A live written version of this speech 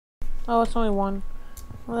Oh, it's only one.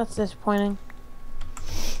 Well, that's disappointing.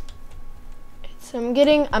 So I'm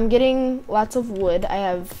getting lots of wood. I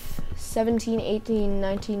have 17, 18,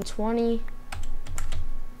 19, 20,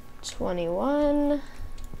 21.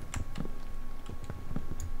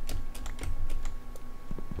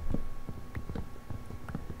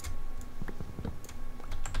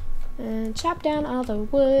 And chop down all the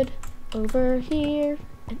wood over here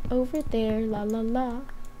and over there, la la la.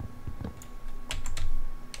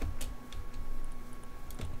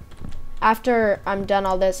 After I'm done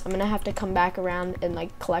all this, I'm gonna have to come back around and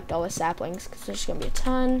like collect all the saplings because there's gonna be a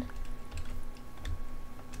ton.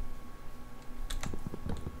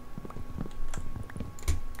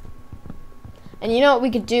 And you know what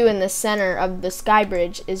we could do in the center of the sky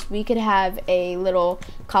bridge is we could have a little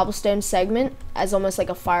cobblestone segment as almost like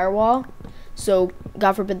a firewall. So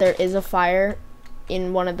God forbid there is a fire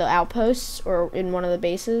in one of the outposts or in one of the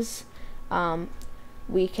bases,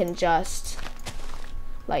 we can just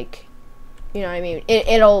like, you know what I mean?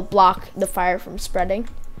 It'll block the fire from spreading.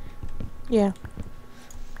 Yeah.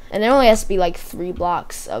 And there only has to be like 3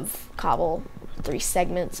 blocks of cobble, 3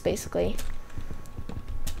 segments basically.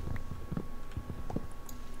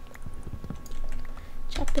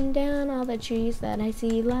 Chopping down all the trees that I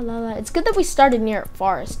see, la la la. It's good that we started near a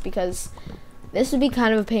forest because this would be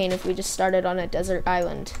kind of a pain if we just started on a desert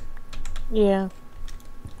island. Yeah.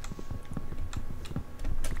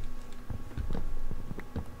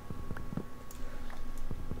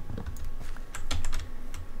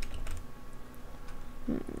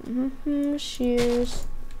 Shears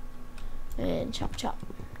and chop chop.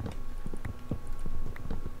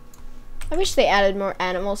 I wish they added more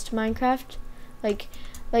animals to Minecraft.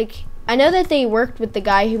 Like I know that they worked with the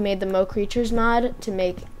guy who made the Mo Creatures mod to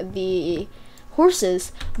make the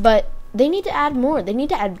horses, but they need to add more. They need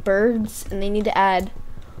to add birds and they need to add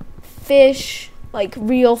fish, like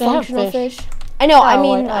real functional fish. I know. Oh,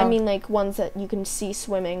 I mean like ones that you can see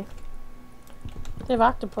swimming. They have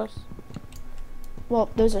octopus. Well,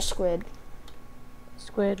 those are squid.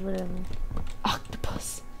 Squid, whatever.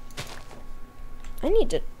 Octopus. I need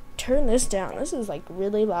to turn this down. This is like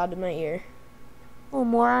really loud in my ear. Oh,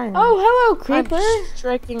 more iron. Oh, hello, creeper. I'm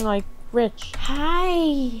striking like rich.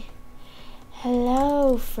 Hi.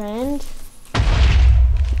 Hello, friend.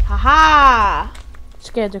 Haha.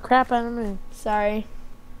 Scared the crap out of me. Sorry.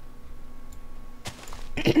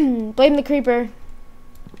 Blame the creeper.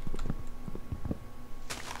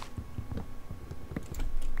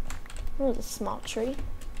 There's a small tree.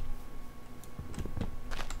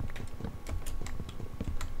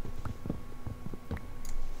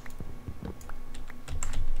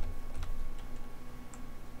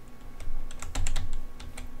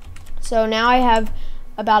 So now I have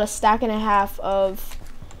about a stack and a half of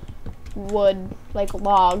wood, like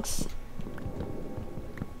logs.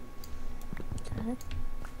 Okay.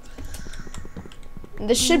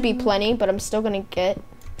 This should be plenty, but I'm still gonna get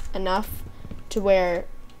enough to where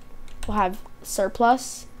we'll have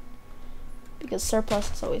surplus, because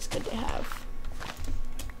surplus is always good to have.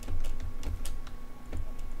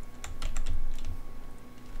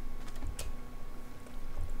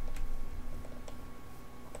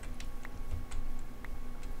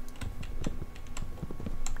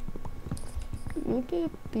 Boop,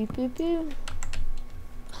 boop, boop, boop.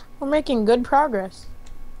 We're making good progress.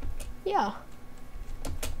 Yeah.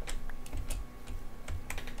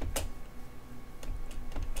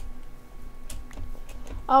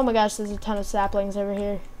 Oh my gosh, there's a ton of saplings over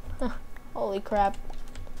here. Holy crap.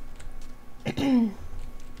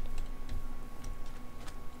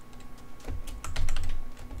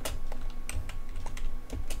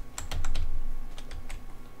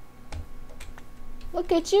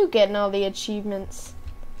 Look at you getting all the achievements.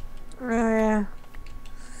 Oh, yeah.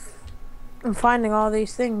 I'm finding all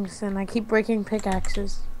these things, and I keep breaking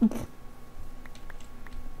pickaxes. I'm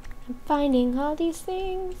finding all these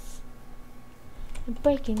things. I'm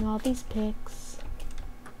breaking all these picks.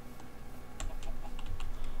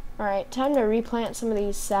 Alright, time to replant some of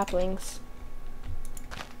these saplings.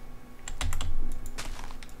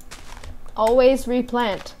 Always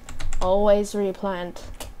replant. Always replant.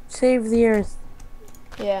 Save the earth.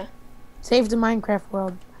 Yeah. Save the Minecraft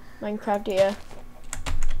world. Minecraft, yeah.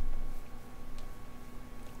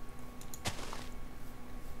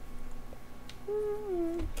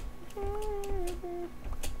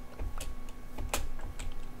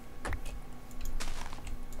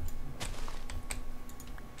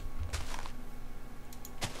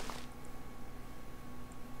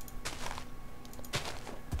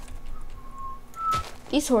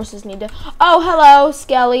 These horses need to... Oh, hello,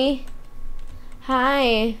 Skelly.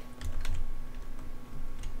 Hi.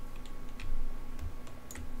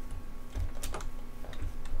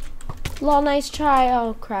 Lol, nice try.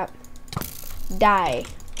 Oh, crap. Die.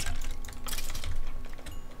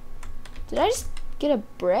 Did I just get a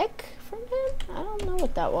brick from him? I don't know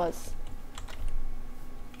what that was.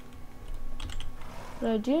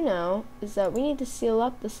 What I do know is that we need to seal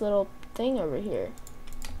up this little thing over here.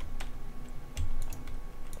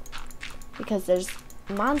 Because there's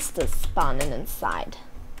monsters spawning inside.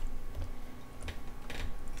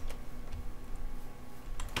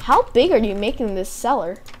 How big are you making this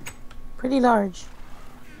cellar? Pretty large.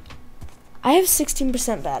 I have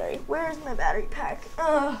 16% battery. Where's my battery pack?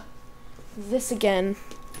 This again.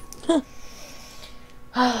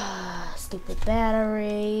 Stupid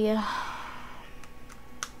battery.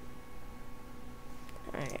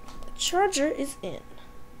 Alright, the charger is in.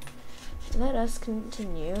 Let us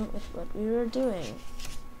continue with what we were doing.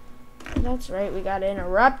 That's right, we got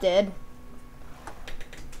interrupted.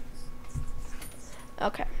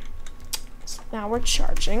 Okay. So now we're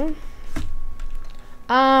charging.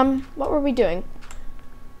 What were we doing?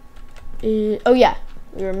 Oh yeah,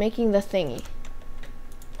 we were making the thingy.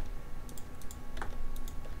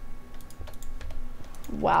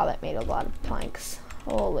 Wow, that made a lot of planks.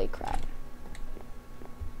 Holy crap.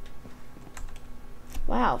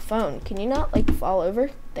 Wow, phone, can you not like fall over?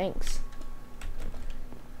 Thanks.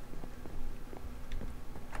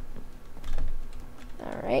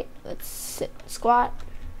 Alright, let's sit, squat.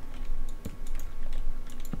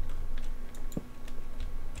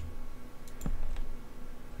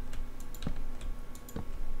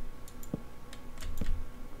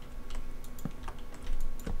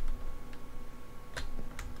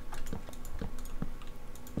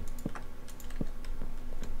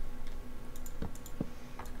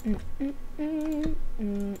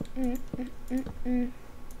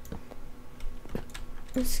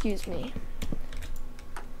 Excuse me.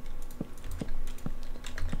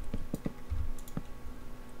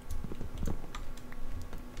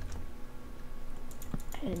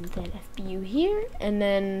 And then FBU here, and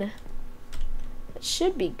then it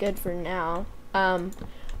should be good for now.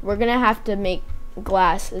 We're gonna have to make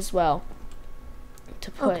glass as well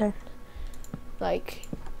to put like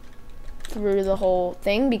through the whole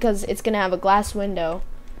thing, because it's gonna have a glass window,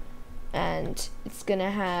 and it's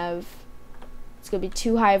gonna be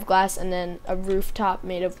too high of glass, and then a rooftop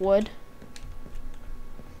made of wood.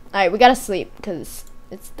 Alright, we gotta sleep because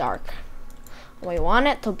it's dark. We want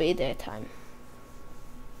it to be daytime,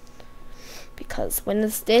 because when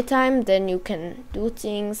it's daytime, then you can do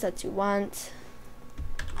things that you want.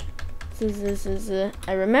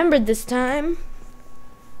 I remembered this time.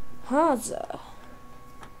 Haza.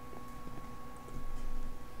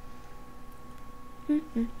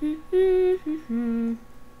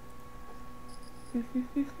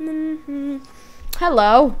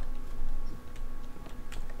 Hello.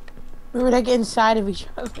 We would like get inside of each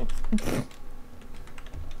other.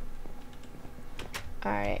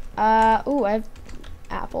 Alright. Ooh, I have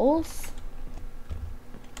apples.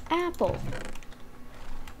 Apple.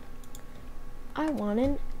 I want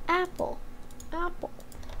an apple. Apple.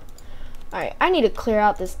 Alright, I need to clear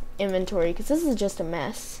out this inventory because this is just a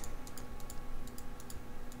mess.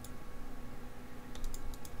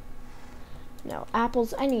 No,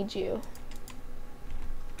 apples, I need you.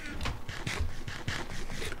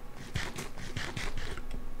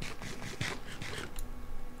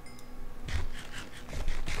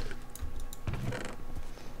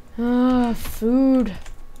 Food.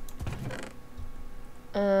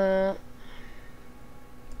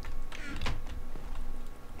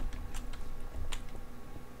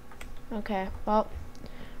 Okay, well,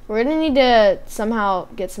 we're gonna need to somehow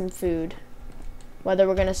get some food. Whether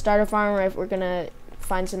we're gonna start a farm or if we're gonna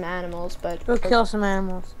find some animals, but we'll kill some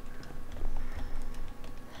animals.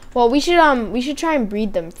 Well, we should try and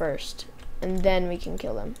breed them first, and then we can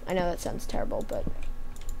kill them. I know that sounds terrible, but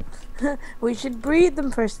we should breed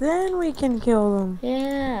them first, then we can kill them.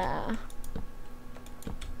 Yeah.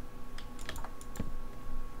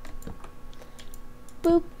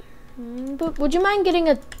 Boop. Boop. Would you mind getting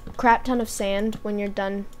a crap ton of sand when you're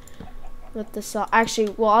done with the cell?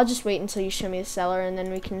 Actually, well, I'll just wait until you show me the cellar, and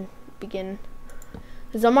then we can begin.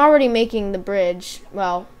 Because I'm already making the bridge.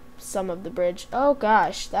 Well, some of the bridge. Oh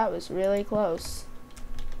gosh, that was really close.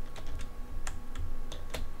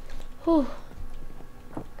 Whew.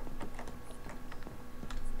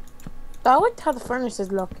 I liked how the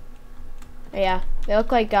furnaces look. Yeah, they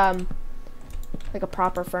look like a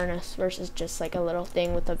proper furnace versus just like a little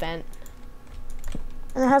thing with a vent.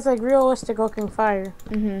 And it has like realistic looking fire.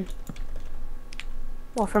 Mhm.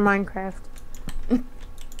 Well, for Minecraft.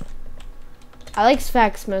 I like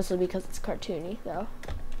Sphex mostly because it's cartoony, though.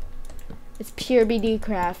 It's pure BD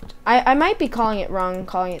craft. I might be calling it wrong,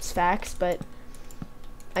 calling it Sfax, but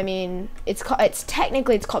I mean, it's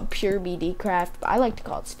technically called pure BD craft, but I like to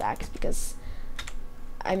call it Sfax because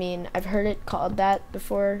I mean, I've heard it called that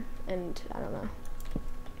before, and I don't know.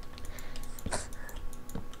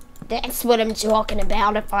 That's what I'm talking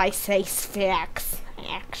about if I say Sfax.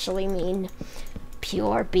 I actually mean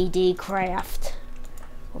pure BD craft.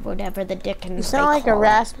 Or whatever the dickens You sound like a call it.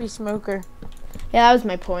 raspy smoker. Yeah, that was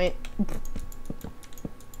my point.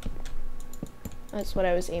 That's what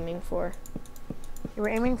I was aiming for. You were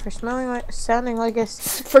aiming for sounding like a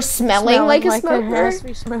For smelling like a smoker?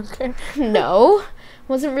 raspy smoker. No,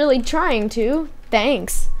 wasn't really trying to.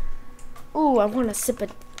 Thanks. Ooh, I want a sip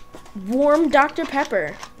of warm Dr.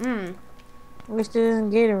 Pepper. At least it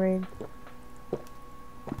isn't Gatorade.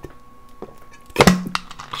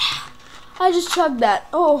 I just chugged that.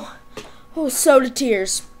 Oh, soda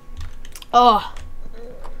tears. Oh,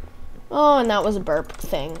 and that was a burp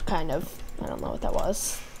thing, kind of. I don't know what that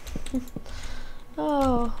was.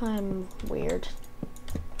 Oh, I'm weird.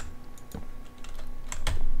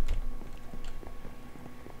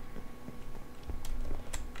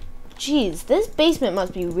 Jeez, this basement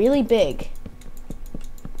must be really big.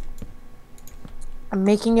 I'm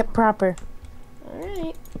making it proper.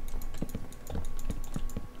 Alright.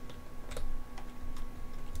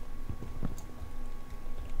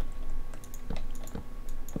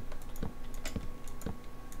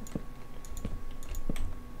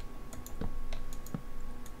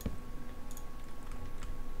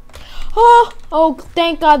 Oh,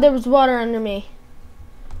 thank God there was water under me.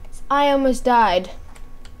 I almost died.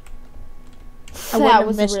 That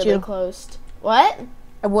was really close. What?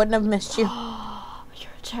 I wouldn't have missed you. You're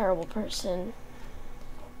a terrible person.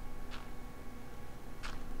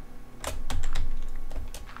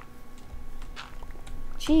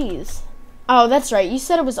 Jeez. Oh, that's right. You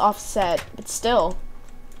said it was offset, but still.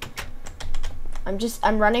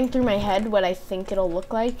 I'm running through my head what I think it'll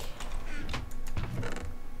look like.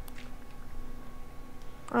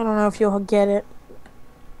 I don't know if you'll get it.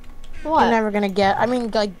 What? You're never gonna get. I mean,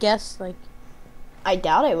 like, guess, like. I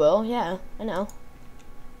doubt I will. Yeah, I know.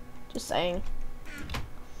 Just saying.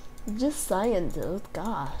 Just saying, dude.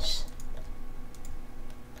 Gosh.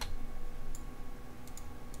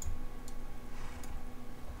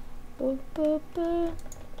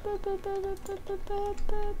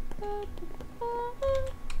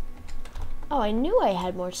 Oh, I knew I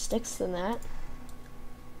had more sticks than that.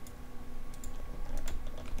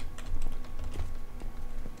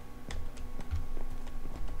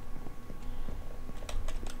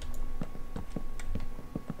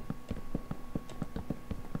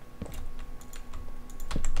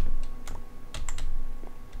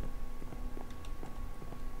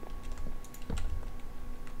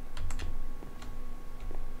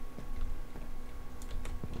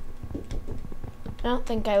 I don't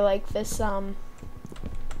think I like this,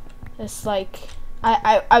 like,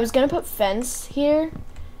 I was gonna put fence here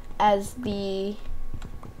as the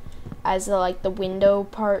like, the window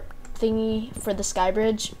part thingy for the sky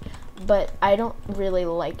bridge, but I don't really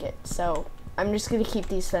like it, so I'm just gonna keep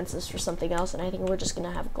these fences for something else, and I think we're just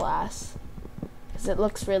gonna have glass, because it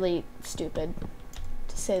looks really stupid,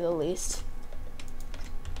 to say the least.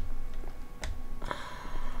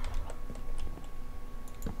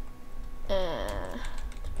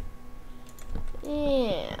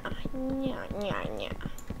 Yeah.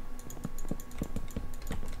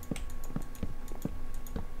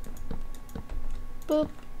 Boop.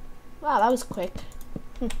 Wow, that was quick.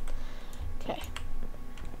 Okay.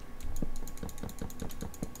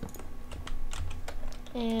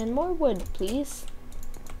 And more wood, please.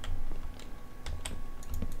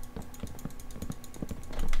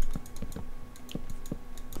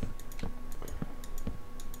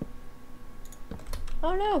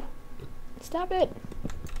 Oh no! Stop it!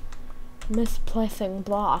 Misplacing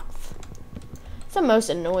blocks. It's the most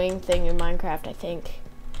annoying thing in Minecraft, I think.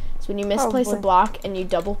 It's when you misplace a block and you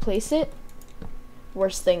double place it.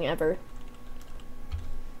 Worst thing ever.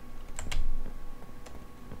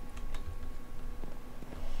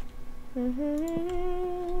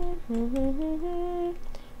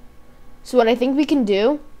 So what I think we can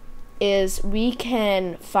do is we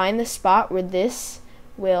can find the spot where this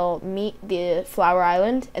will meet the flower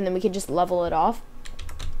island, and then we can just level it off,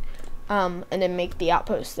 and then make the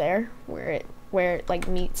outpost there where it like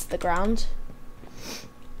meets the ground.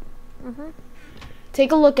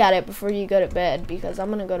 Take a look at it before you go to bed, because I'm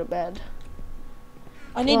gonna go to bed.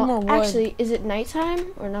 I need more wood. Actually, is it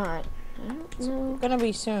nighttime or not? I don't know. It's gonna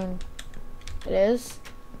be soon. It is.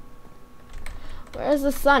 Where's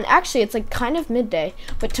the sun? Actually, it's like kind of midday,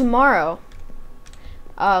 but tomorrow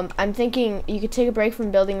I'm thinking you could take a break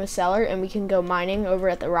from building the cellar and we can go mining over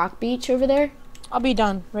at the rock beach over there. I'll be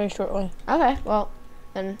done very shortly. Okay, well,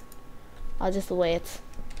 then I'll just wait.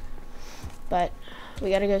 But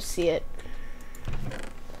we gotta go see it.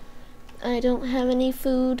 I don't have any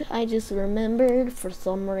food. I just remembered for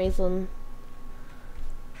some reason.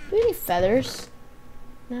 Do we have any feathers?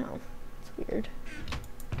 No. It's weird.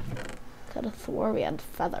 Could have swore we had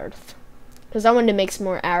feathers. Because I wanted to make some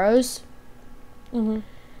more arrows.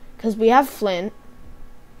 Because we have flint.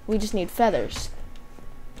 We just need feathers.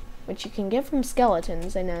 Which you can get from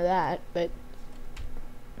skeletons, I know that, but...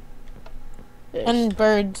 And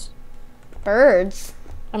birds. Birds?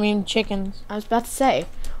 I mean chickens. I was about to say,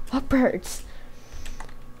 what birds?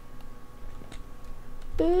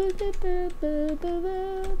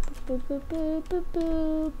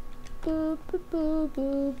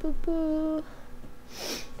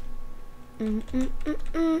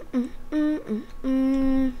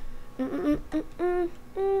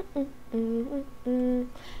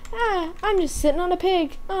 I'm just sitting on a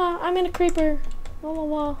pig. I'm in a creeper. La la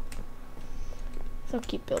la. So I'll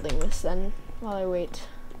keep building this then while I wait.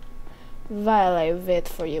 While I wait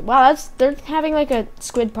for you. Wow, they're having like a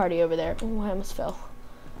squid party over there. Oh, I almost fell.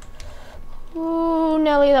 Ooh,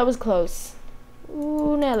 Nelly, that was close.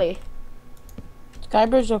 Ooh, Nelly.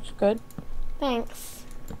 Skybridge looks good. Thanks.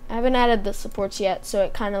 I haven't added the supports yet, so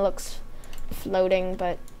it kind of looks floating,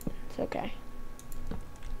 but it's okay.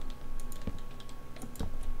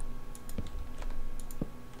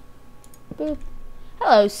 Boop.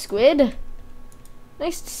 Hello, squid.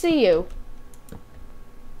 Nice to see you.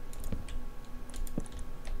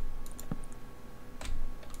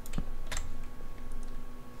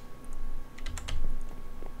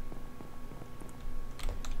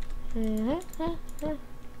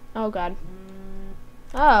 Oh god.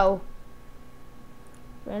 Oh.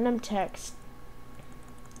 Random text.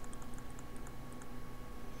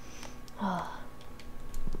 Oh.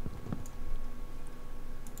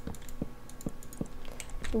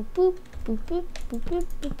 Boop boop boop boop boop boop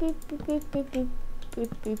boop boop boop boop boop boop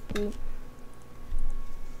boop boop.